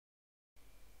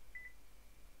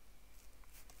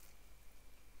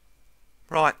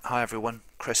Right, hi everyone,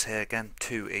 Chris here again,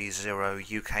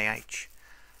 2E0UKH,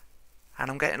 and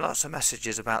I'm getting lots of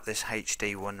messages about this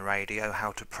HD1 radio,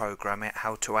 how to program it,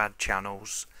 how to add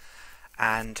channels,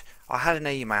 and I had an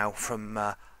email from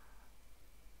an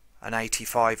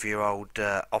 85-year-old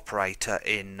operator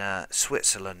in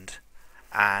Switzerland,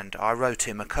 and I wrote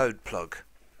him a code plug,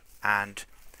 and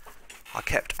I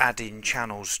kept adding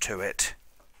channels to it,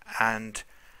 and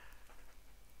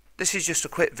this is just a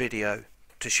quick video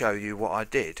to show you what I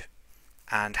did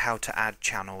and how to add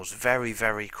channels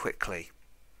very quickly.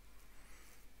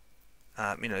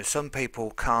 Some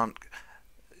people can't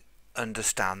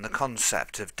understand the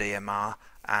concept of DMR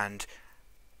and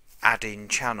adding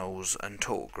channels and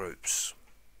talk groups.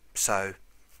 So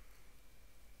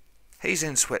he's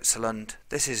in Switzerland,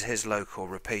 this is his local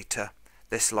repeater,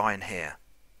 this line here.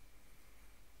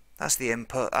 That's the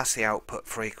input, that's the output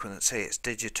frequency, it's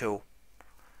digital.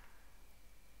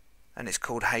 And it's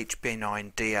called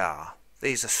HB9DR.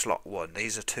 These are slot 1,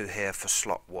 these are two here for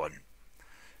slot 1.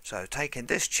 So taking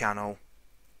this channel,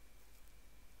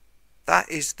 that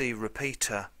is the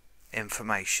repeater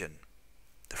information,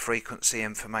 the frequency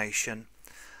information,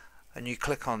 and you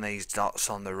click on these dots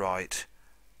on the right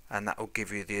and that will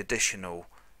give you the additional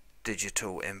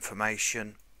digital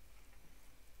information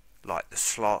like the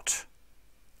slot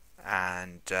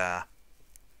and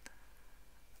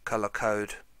color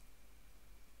code.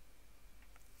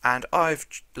 And I've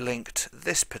linked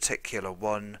this particular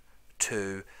one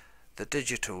to the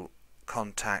digital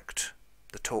contact,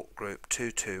 the talk group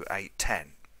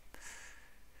 22810.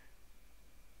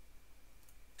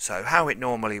 So how it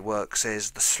normally works is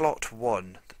the slot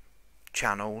 1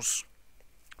 channels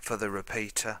for the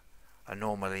repeater are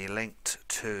normally linked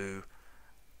to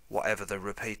whatever the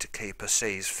repeater keeper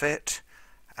sees fit,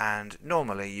 and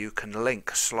normally you can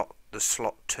link the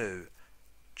slot 2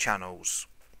 channels.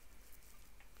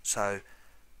 So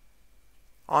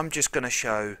I'm just going to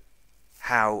show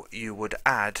how you would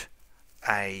add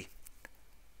a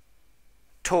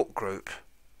talk group,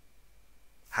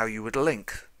 how you would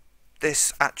link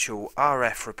this actual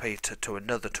RF repeater to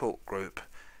another talk group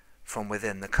from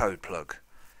within the code plug.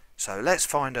 So let's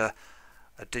find a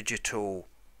digital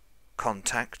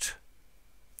contact,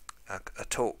 a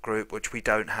talk group which we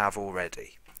don't have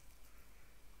already.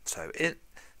 So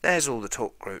there's all the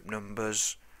talk group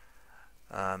numbers.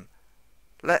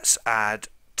 Let's add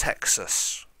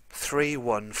Texas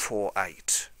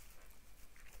 3148.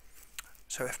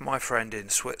 So if my friend in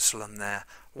Switzerland there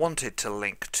wanted to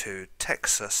link to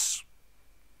Texas,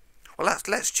 well,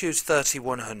 let's choose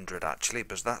 3100 actually,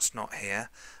 because that's not here,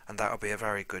 and that would be a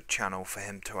very good channel for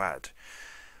him to add.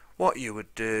 What you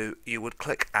would do, you would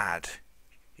click add.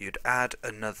 You'd add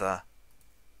another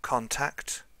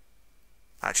contact.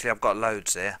 Actually, I've got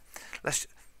loads here. Let's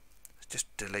just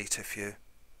delete a few.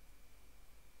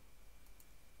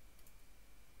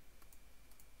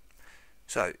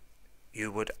 So you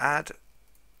would add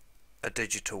a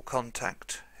digital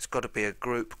contact. It's got to be a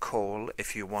group call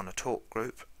if you want a talk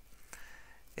group.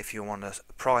 If you want a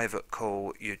private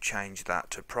call, you change that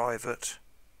to private.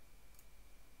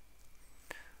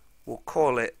 We'll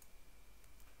call it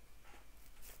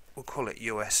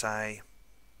USA,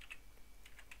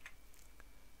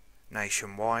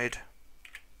 nationwide.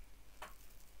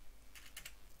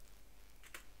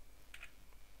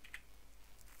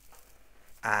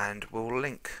 And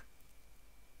we'll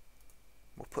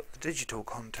put the digital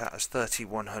contact as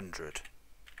 3100.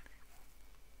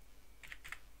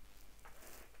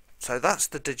 So that's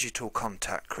the digital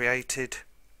contact created,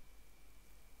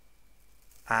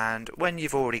 and when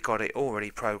you've already got it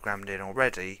programmed in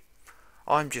already,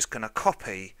 I'm just going to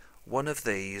copy one of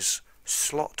these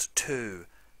slot 2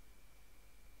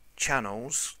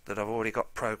 channels that I've already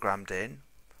got programmed in.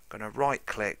 I'm going to right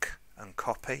click and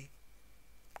copy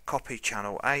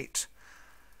channel 8,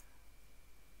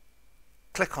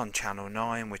 click on channel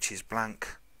 9 which is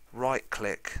blank, right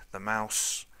click the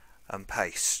mouse and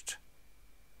paste,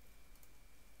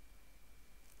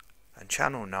 and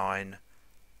channel 9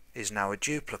 is now a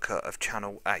duplicate of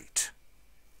channel 8.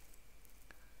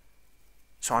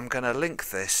 So I'm going to link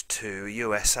this to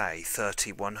USA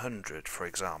 3100, for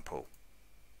example,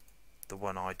 the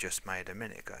one I just made a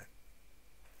minute ago.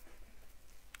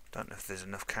 Don't know if there's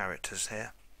enough characters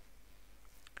here.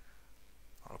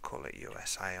 I'll call it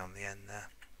USA on the end there.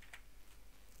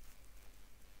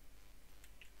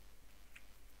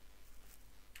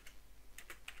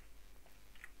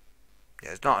 Yeah,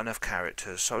 there's not enough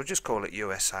characters, so I'll just call it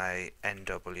USA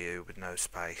NW with no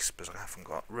space because I haven't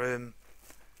got room.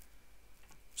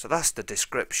 So that's the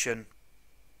description.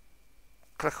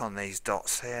 Click on these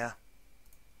dots here.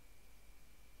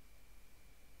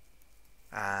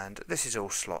 and this is all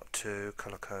slot 2,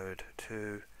 colour code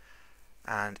 2,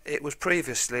 and it was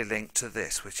previously linked to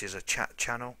this, which is a chat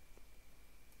channel,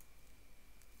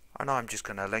 and I'm just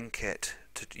going to link it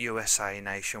to USA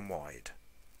nationwide,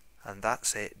 and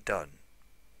that's it, done.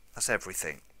 That's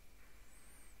everything.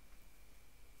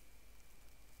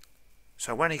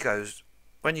 So when you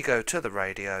go to the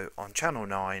radio on channel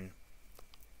 9,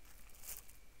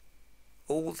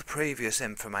 all the previous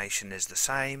information is the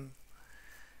same.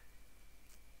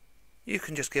 You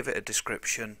can just give it a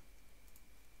description,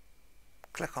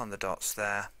 click on the dots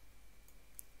there,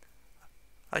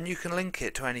 and you can link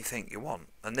it to anything you want,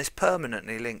 and this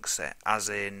permanently links it, as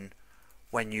in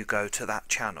when you go to that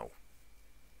channel.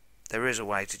 There is a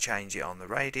way to change it on the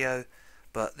radio,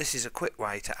 but this is a quick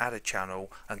way to add a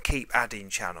channel and keep adding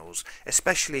channels,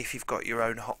 especially if you've got your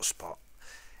own hotspot.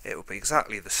 It will be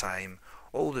exactly the same,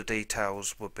 all the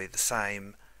details will be the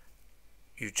same.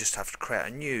 You just have to create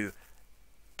a new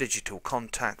digital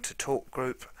contact to talk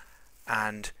group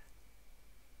and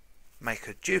make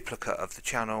a duplicate of the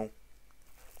channel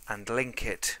and link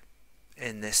it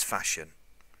in this fashion.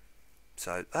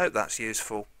 So I hope that's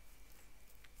useful,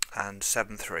 and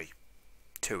 732E0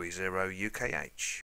 UKH.